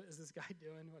probably like, what is this guy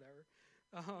doing? Whatever.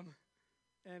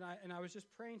 And I was just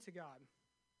praying to God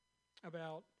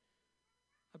about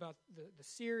the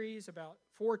series, about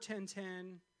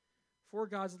 4-10-10, for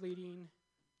God's leading,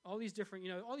 all these different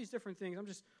things. I'm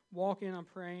just walking, I'm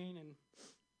praying,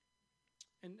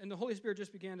 and the Holy Spirit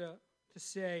just began to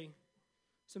say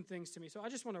some things to me. So I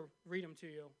just want to read them to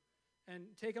you.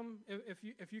 And take them,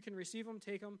 if you can receive them,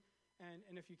 take them.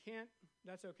 And if you can't,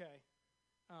 that's okay.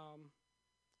 I'm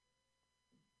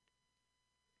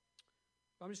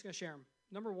just going to share them.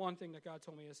 Number one thing that God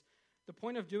told me is, the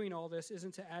point of doing all this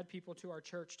isn't to add people to our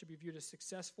church to be viewed as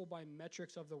successful by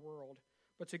metrics of the world,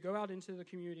 but to go out into the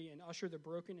community and usher the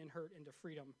broken and hurt into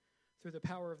freedom through the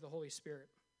power of the Holy Spirit.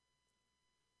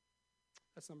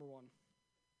 That's number one.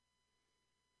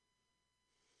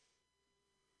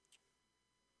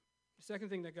 The second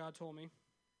thing that God told me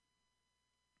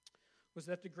was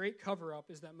that the great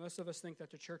cover-up is that most of us think that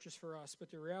the church is for us,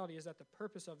 but the reality is that the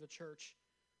purpose of the church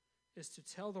is to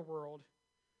tell the world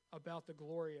about the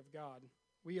glory of God.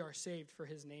 We are saved for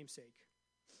his namesake.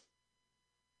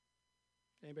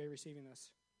 Anybody receiving this?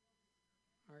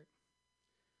 All right.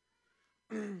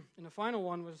 And the final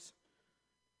one was,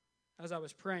 as I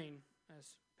was praying,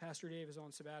 as Pastor Dave is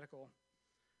on sabbatical,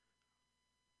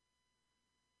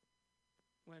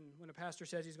 when a pastor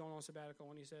says he's going on sabbatical,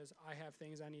 when he says, I have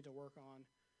things I need to work on,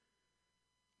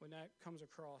 when that comes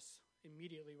across,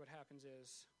 immediately what happens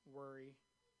is worry,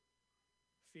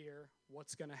 fear,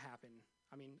 what's going to happen?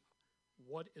 I mean,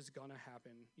 what is going to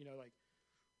happen? You know, like,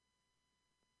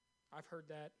 I've heard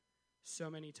that so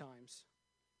many times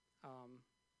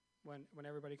when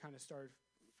everybody kind of started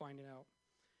finding out.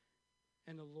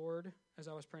 And the Lord, as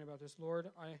I was praying about this, Lord,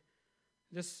 I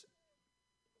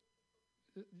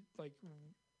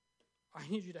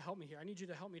need you to help me here. I need you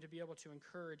to help me to be able to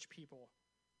encourage people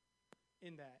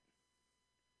in that.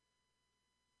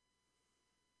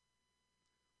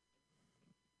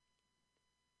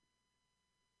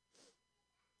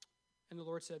 And the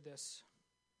Lord said this: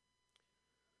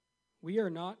 we are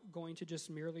not going to just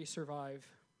merely survive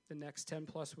the next 10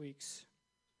 plus weeks.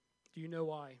 Do you know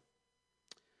why?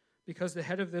 Because the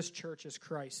head of this church is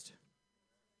Christ.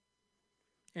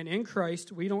 And in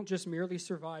Christ, we don't just merely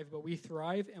survive, but we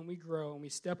thrive and we grow and we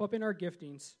step up in our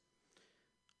giftings.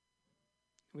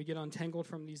 We get untangled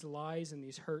from these lies and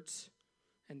these hurts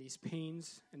and these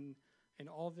pains and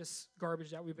all this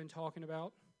garbage that we've been talking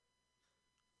about.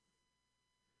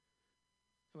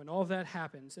 And when all of that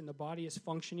happens and the body is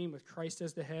functioning with Christ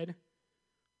as the head,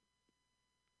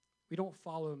 we don't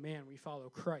follow man, we follow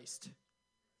Christ.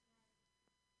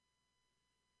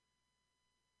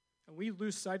 And we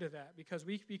lose sight of that because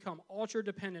we become ultra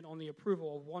dependent on the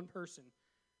approval of one person.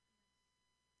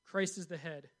 Christ is the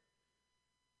head.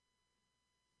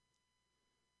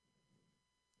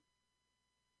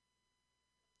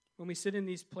 When we sit in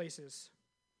these places,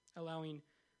 allowing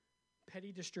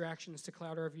petty distractions to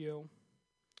cloud our view,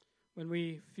 when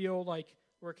we feel like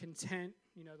we're content,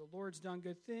 you know, the Lord's done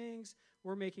good things,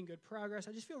 we're making good progress,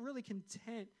 I just feel really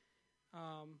content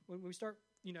when we start,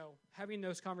 you know, having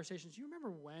those conversations. You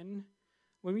remember when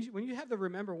you have the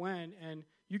remember when and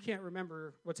you can't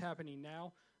remember what's happening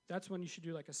now, that's when you should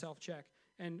do like a self-check.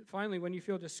 And finally, when you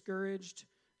feel discouraged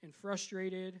and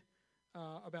frustrated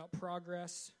about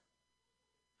progress,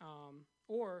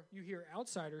 or you hear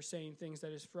outsiders saying things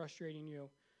that is frustrating you,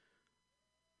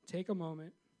 take a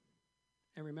moment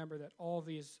and remember that all of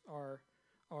these are,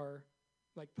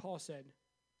 like Paul said,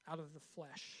 out of the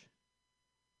flesh.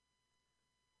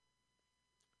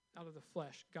 Out of the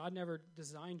flesh. God never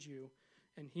designed you,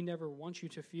 and he never wants you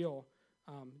to feel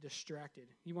distracted.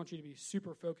 He wants you to be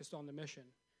super focused on the mission.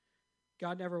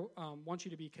 God never wants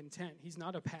you to be content. He's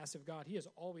not a passive God. He is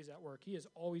always at work. He is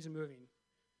always moving.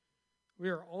 We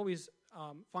are always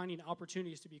finding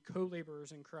opportunities to be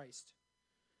co-laborers in Christ.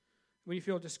 When you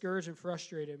feel discouraged and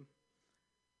frustrated,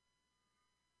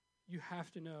 you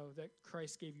have to know that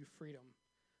Christ gave you freedom.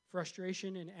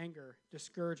 Frustration and anger,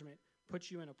 discouragement puts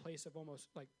you in a place of almost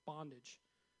like bondage,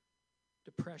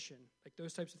 depression, like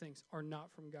those types of things are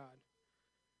not from God.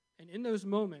 And in those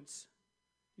moments,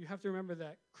 you have to remember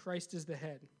that Christ is the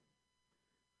head.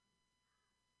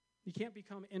 You can't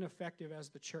become ineffective as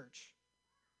the church.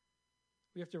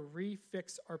 We have to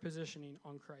refix our positioning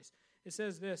on Christ. It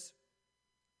says this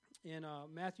in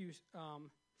Matthew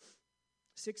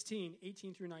 16,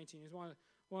 18 through 19. It's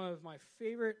one of my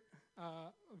favorite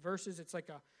verses. It's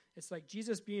like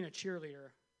Jesus being a cheerleader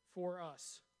for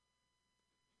us.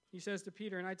 He says to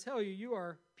Peter, "And I tell you, you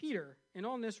are Peter, and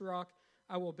on this rock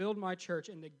I will build my church,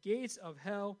 and the gates of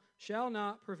hell shall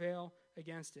not prevail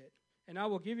against it. And I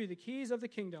will give you the keys of the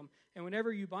kingdom, and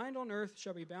whatever you bind on earth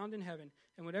shall be bound in heaven,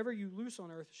 and whatever you loose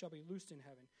on earth shall be loosed in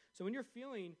heaven." So when you're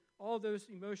feeling all those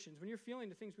emotions, when you're feeling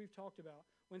the things we've talked about,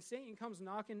 when Satan comes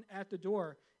knocking at the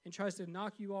door and tries to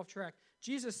knock you off track,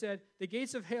 Jesus said, the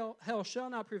gates of hell shall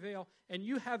not prevail, and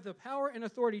you have the power and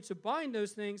authority to bind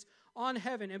those things on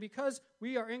heaven. And because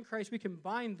we are in Christ, we can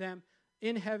bind them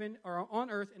in heaven or on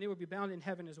earth, and it will be bound in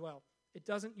heaven as well.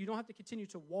 You don't have to continue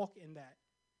to walk in that.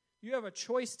 You have a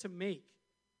choice to make.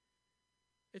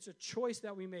 It's a choice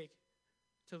that we make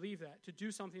to leave that, to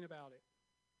do something about it.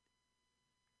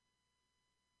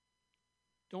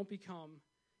 Don't become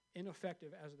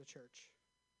ineffective as the church.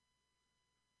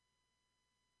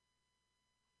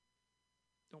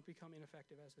 Don't become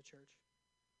ineffective as the church.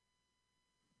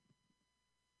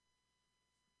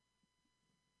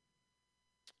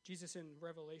 Jesus in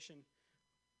Revelation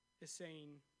is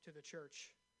saying to the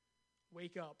church,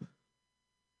 wake up.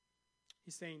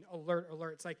 He's saying, alert,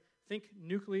 alert. It's like, think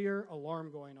nuclear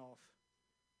alarm going off.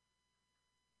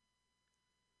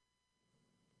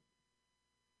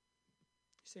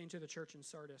 He's saying to the church in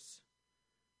Sardis,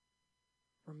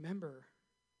 remember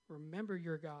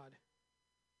your God.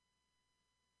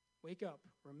 Wake up,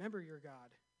 remember your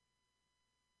God.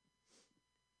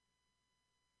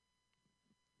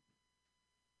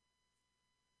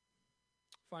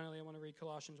 Finally, I want to read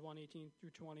Colossians 1:18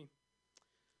 through 20.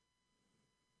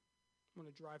 I want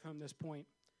to drive home this point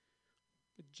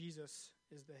that Jesus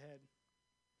is the head.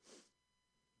 It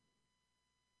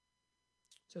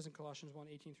says in Colossians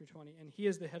 1:18 through 20, and he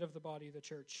is the head of the body, the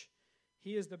church.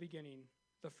 He is the beginning,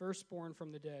 the firstborn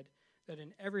from the dead, that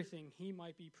in everything he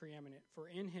might be preeminent. For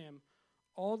in him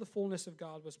all the fullness of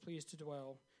God was pleased to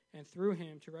dwell, and through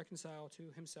him to reconcile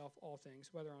to himself all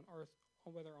things, whether on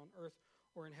earth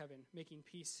or in heaven, making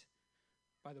peace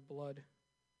by the blood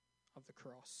of the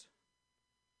cross.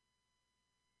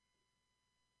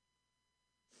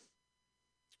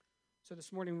 So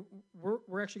this morning,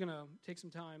 we're actually going to take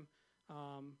some time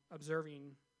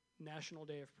observing National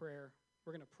Day of Prayer.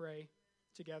 We're going to pray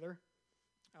together.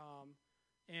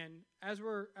 And as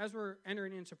we're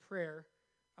entering into prayer,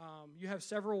 you have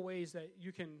several ways that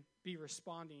you can be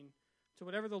responding to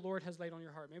whatever the Lord has laid on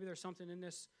your heart. Maybe there's something in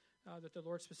this that the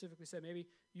Lord specifically said. Maybe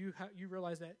you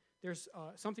realize that there's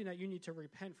something that you need to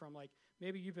repent from. Like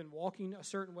maybe you've been walking a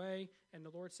certain way, and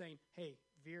the Lord's saying, hey,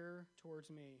 veer towards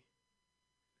me.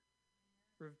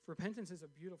 Repentance is a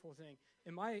beautiful thing.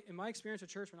 In my experience at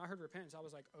church, when I heard repentance, I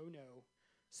was like, oh no,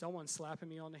 someone's slapping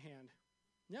me on the hand.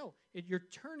 No, you're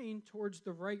turning towards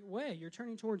the right way. You're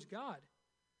turning towards God.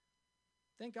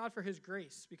 Thank God for his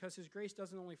grace, because his grace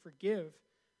doesn't only forgive,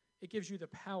 it gives you the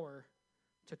power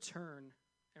to turn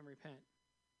and repent.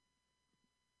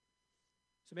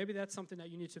 So maybe that's something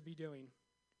that you need to be doing.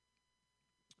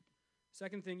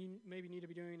 Second thing you maybe need to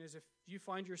be doing is if you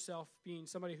find yourself being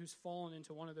somebody who's fallen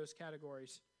into one of those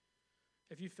categories,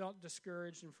 if you felt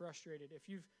discouraged and frustrated, if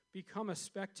you've become a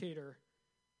spectator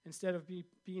instead of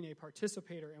being a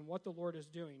participator in what the Lord is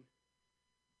doing,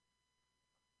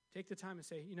 take the time and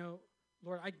say,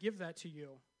 Lord, I give that to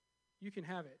you. You can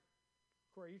have it.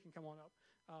 Corey, you can come on up.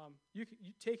 You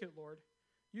take it, Lord.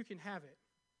 You can have it.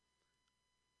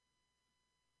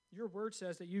 Your word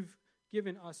says that you've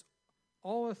given us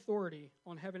all authority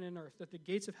on heaven and earth, that the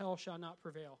gates of hell shall not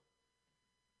prevail.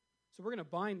 So we're going to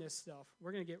bind this stuff.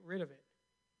 We're going to get rid of it.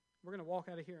 We're going to walk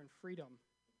out of here in freedom.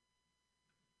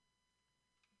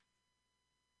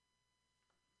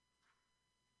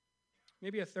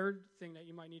 Maybe a third thing that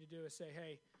you might need to do is say,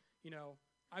 hey,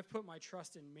 I've put my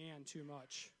trust in man too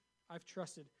much. I've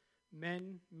trusted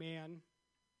man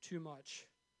too much.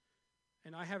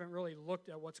 And I haven't really looked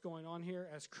at what's going on here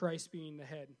as Christ being the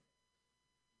head.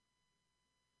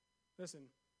 Listen,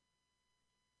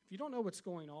 if you don't know what's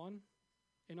going on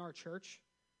in our church,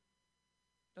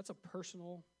 that's a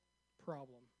personal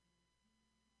problem.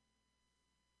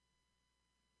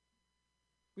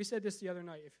 We said this the other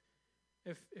night.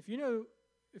 If you know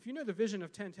the vision of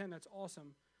 1010, that's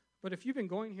awesome. But if you've been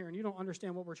going here and you don't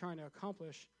understand what we're trying to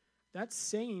accomplish, that's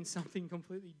saying something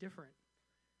completely different.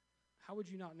 How would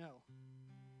you not know?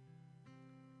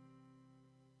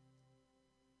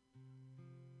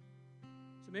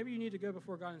 So maybe you need to go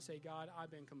before God and say, God, I've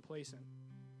been complacent.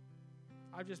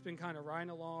 I've just been kind of riding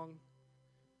along,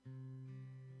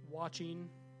 watching,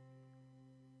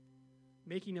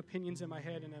 making opinions in my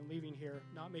head, and then leaving here,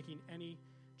 not making any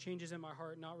changes in my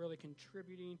heart, not really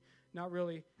contributing, not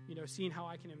really, seeing how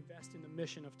I can invest in the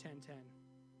mission of 1010.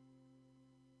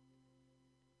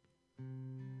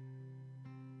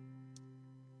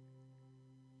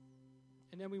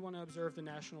 And then we want to observe the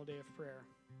National Day of Prayer.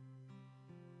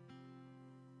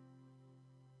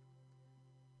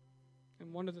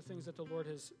 And one of the things that the Lord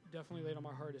has definitely laid on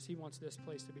my heart is He wants this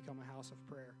place to become a house of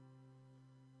prayer.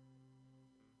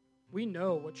 We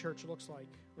know what church looks like,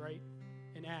 right?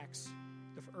 In Acts,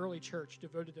 the early church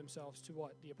devoted themselves to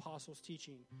what? The apostles'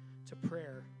 teaching, to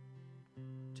prayer,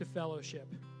 to fellowship.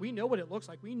 We know what it looks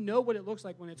like. We know what it looks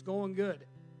like when it's going good.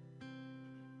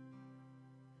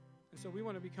 And so we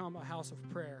want to become a house of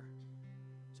prayer.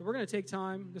 So we're going to take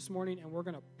time this morning and we're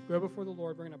going to go before the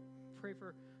Lord. We're going to pray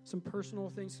for some personal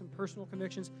things, some personal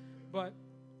convictions. But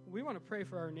we want to pray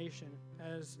for our nation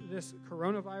as this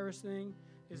coronavirus thing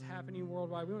is happening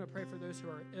worldwide. We want to pray for those who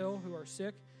are ill, who are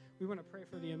sick. We want to pray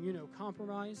for the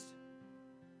immunocompromised.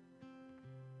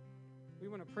 We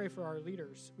want to pray for our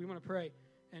leaders. We want to pray,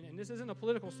 and this isn't a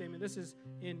political statement. This is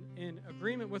in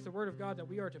agreement with the Word of God that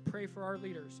we are to pray for our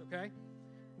leaders, okay?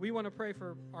 We want to pray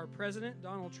for our president,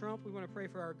 Donald Trump. We want to pray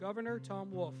for our governor,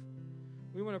 Tom Wolf.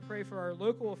 We want to pray for our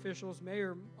local officials,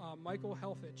 Mayor Michael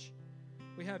Helfich.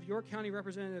 We have York County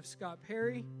Representative Scott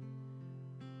Perry,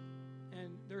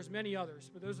 and there's many others,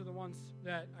 but those are the ones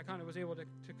that I kind of was able to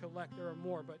collect. There are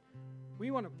more, but we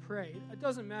want to pray. It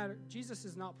doesn't matter. Jesus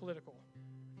is not political.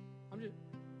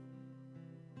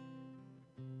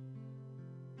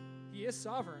 He is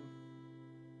sovereign,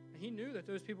 and He knew that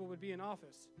those people would be in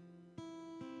office.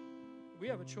 We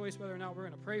have a choice whether or not we're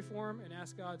going to pray for them and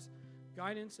ask God's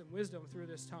guidance and wisdom through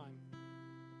this time.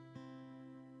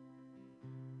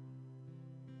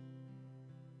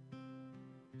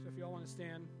 So if you all want to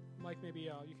stand, Mike, maybe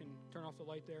you can turn off the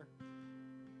light there.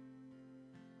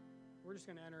 We're just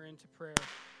going to enter into prayer.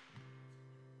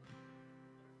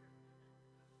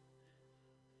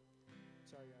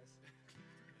 Sorry, guys.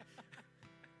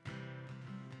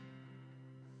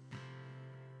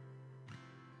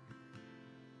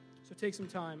 So take some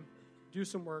time, do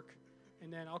some work,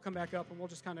 and then I'll come back up and we'll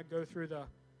just kind of go through the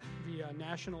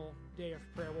National Day of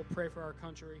Prayer. We'll pray for our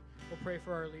country. We'll pray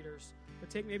for our leaders. But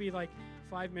take maybe like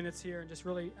 5 minutes here and just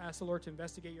really ask the Lord to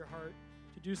investigate your heart,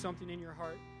 to do something in your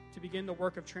heart, to begin the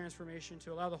work of transformation,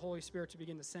 to allow the Holy Spirit to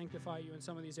begin to sanctify you in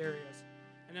some of these areas.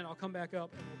 And then I'll come back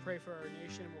up and we'll pray for our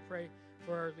nation. We'll pray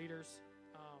for our leaders,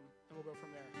 and we'll go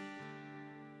from there.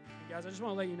 And guys, I just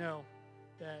want to let you know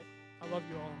that I love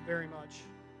you all very much.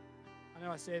 I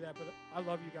know I say that, but I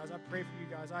love you guys. I pray for you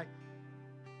guys. I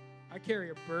carry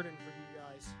a burden for you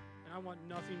guys, and I want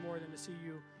nothing more than to see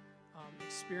you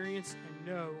experience and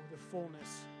know the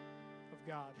fullness of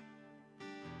God. All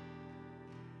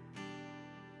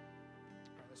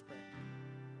right, let's pray.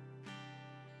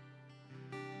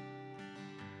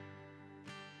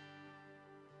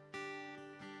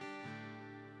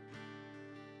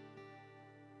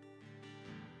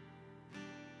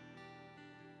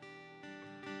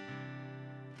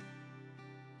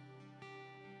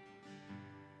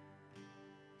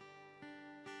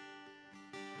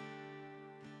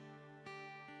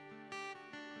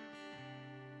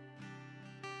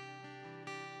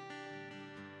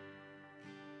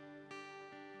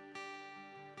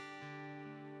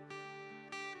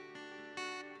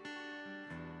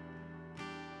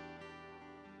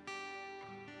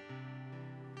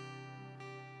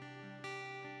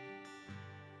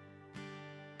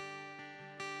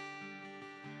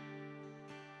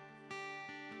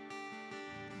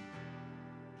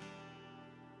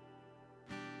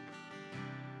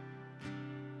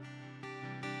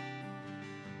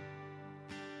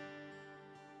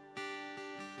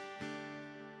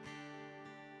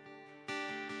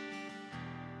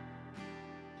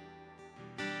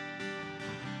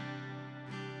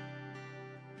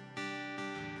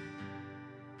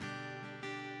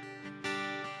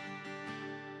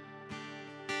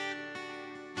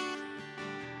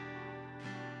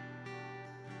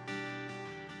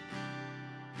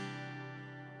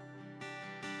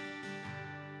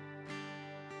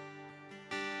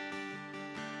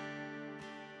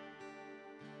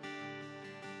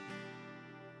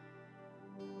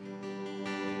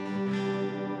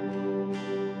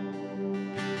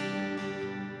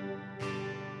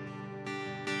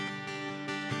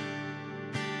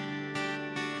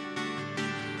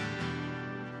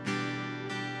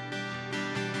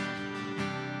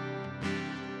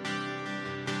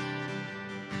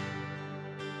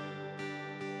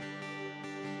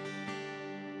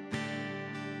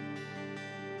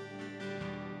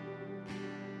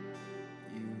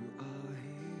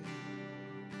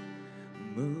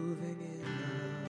 moving